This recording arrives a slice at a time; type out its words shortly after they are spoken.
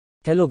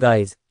Hello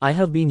guys, I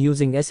have been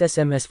using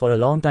SSMS for a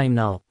long time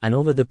now, and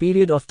over the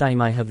period of time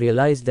I have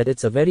realized that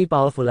it's a very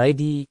powerful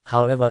IDE.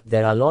 However,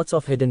 there are lots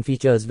of hidden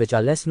features which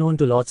are less known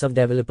to lots of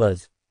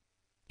developers.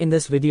 In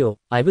this video,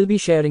 I will be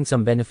sharing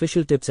some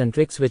beneficial tips and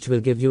tricks which will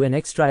give you an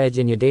extra edge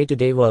in your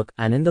day-to-day work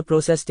and in the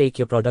process take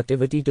your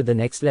productivity to the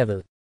next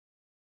level.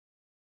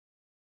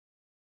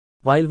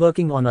 While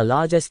working on a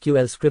large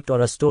SQL script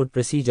or a stored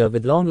procedure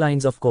with long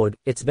lines of code,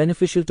 it's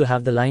beneficial to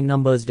have the line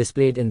numbers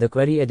displayed in the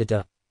query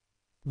editor.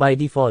 By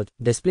default,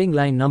 displaying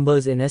line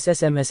numbers in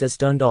SSMS is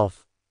turned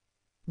off.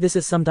 This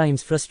is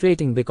sometimes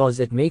frustrating because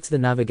it makes the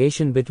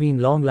navigation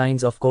between long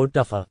lines of code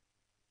tougher.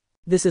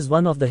 This is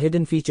one of the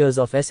hidden features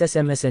of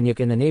SSMS, and you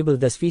can enable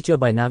this feature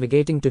by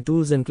navigating to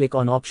Tools and click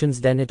on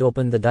Options, then it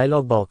opens the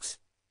dialog box.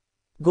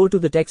 Go to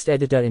the text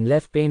editor in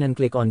left pane and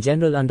click on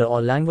General under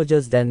all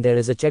languages, then there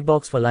is a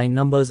checkbox for line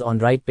numbers on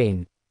right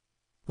pane.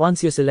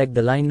 Once you select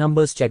the line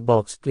numbers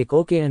checkbox, click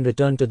OK and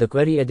return to the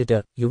query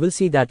editor. You will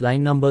see that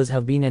line numbers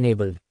have been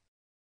enabled.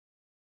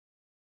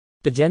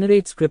 To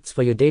generate scripts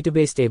for your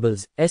database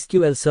tables,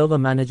 SQL Server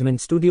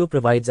Management Studio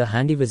provides a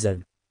handy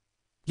wizard.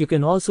 You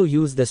can also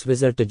use this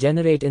wizard to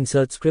generate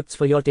insert scripts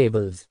for your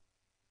tables.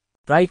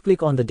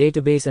 Right-click on the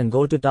database and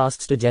go to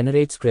Tasks to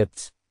generate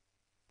scripts.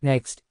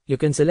 Next, you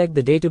can select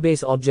the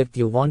database object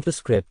you want to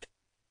script.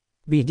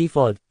 By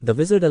default, the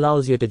wizard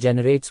allows you to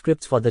generate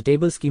scripts for the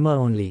table schema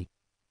only.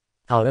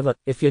 However,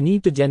 if you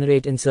need to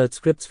generate insert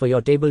scripts for your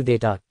table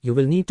data, you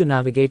will need to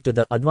navigate to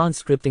the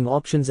Advanced Scripting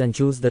options and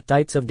choose the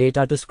types of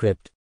data to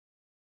script.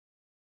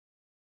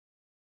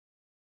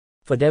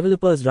 For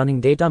developers running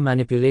data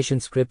manipulation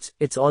scripts,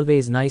 it's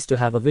always nice to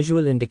have a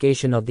visual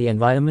indication of the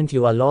environment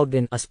you are logged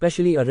in,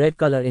 especially a red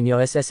color in your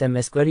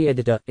SSMS query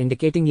editor,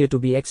 indicating you to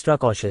be extra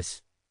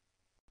cautious.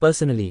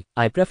 Personally,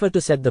 I prefer to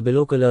set the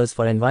below colors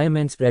for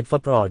environments: red for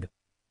prod,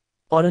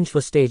 orange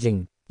for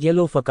staging,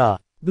 yellow for car,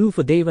 blue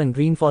for dev and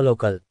green for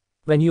local.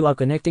 When you are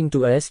connecting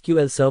to a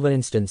SQL Server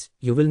instance,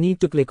 you will need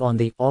to click on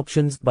the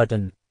Options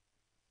button.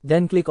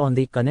 Then click on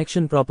the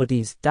Connection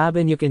Properties tab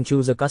and you can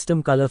choose a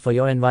custom color for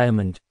your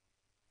environment.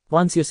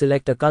 Once you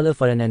select a color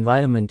for an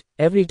environment,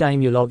 every time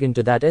you log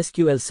into that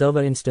SQL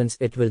Server instance,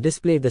 it will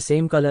display the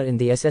same color in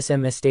the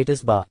SSMS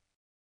status bar.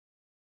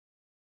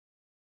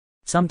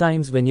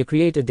 Sometimes when you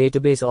create a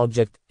database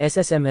object,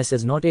 SSMS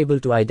is not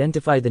able to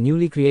identify the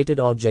newly created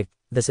object.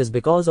 This is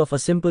because of a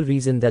simple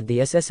reason that the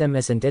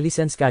SSMS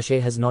Intellisense cache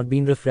has not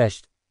been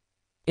refreshed.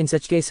 In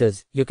such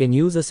cases, you can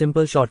use a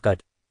simple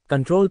shortcut.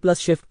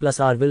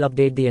 Ctrl+Shift+R will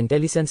update the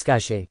Intellisense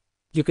cache.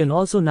 You can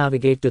also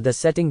navigate to this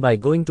setting by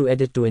going to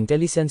Edit to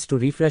Intellisense to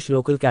refresh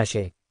local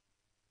cache.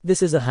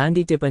 This is a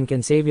handy tip and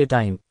can save your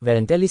time, where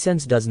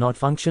Intellisense does not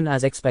function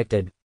as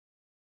expected.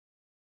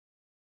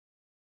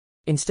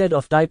 Instead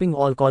of typing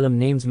all column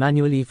names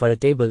manually for a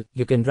table,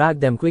 you can drag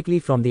them quickly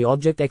from the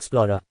Object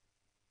Explorer.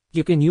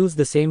 You can use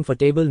the same for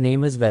table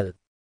name as well.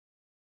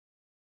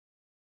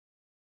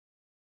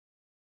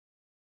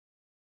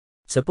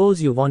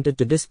 Suppose you wanted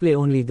to display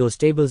only those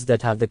tables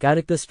that have the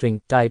character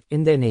string type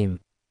in their name.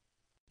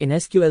 In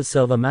SQL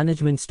Server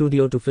Management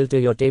Studio, to filter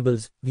your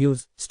tables,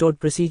 views, stored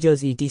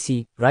procedures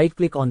etc.,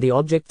 right-click on the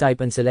object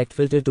type and select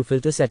Filter to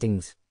Filter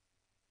Settings.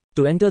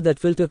 To enter that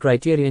filter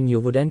criterion, you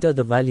would enter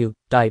the value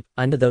type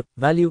under the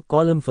value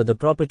column for the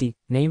property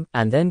name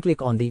and then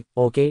click on the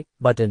OK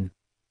button.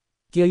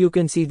 Here you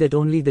can see that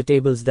only the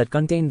tables that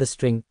contain the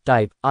string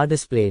type are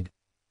displayed.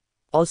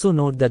 Also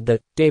note that the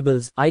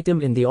Tables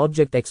item in the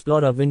Object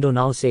Explorer window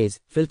now says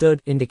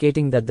Filtered,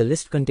 indicating that the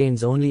list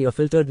contains only a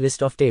filtered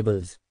list of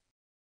tables.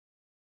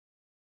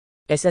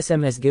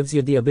 SSMS gives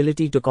you the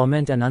ability to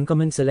comment and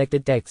uncomment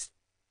selected text.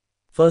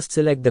 First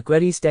select the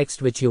query's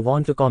text which you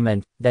want to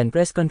comment, then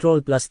press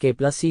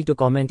Ctrl+K+C to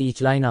comment each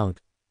line out.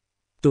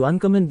 To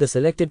uncomment the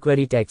selected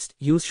query text,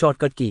 use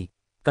shortcut key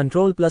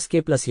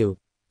Ctrl+K+U.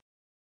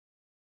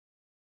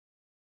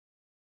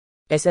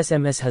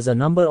 SSMS has a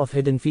number of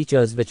hidden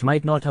features which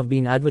might not have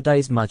been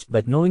advertised much,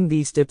 but knowing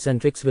these tips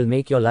and tricks will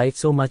make your life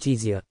so much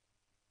easier.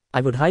 I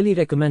would highly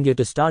recommend you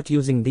to start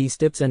using these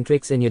tips and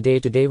tricks in your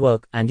day-to-day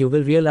work, and you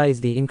will realize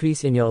the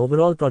increase in your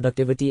overall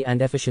productivity and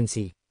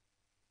efficiency.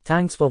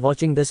 Thanks for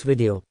watching this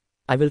video.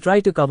 I will try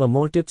to cover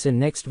more tips in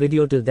next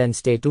video. Till then,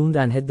 stay tuned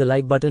and hit the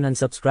like button and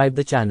subscribe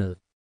the channel.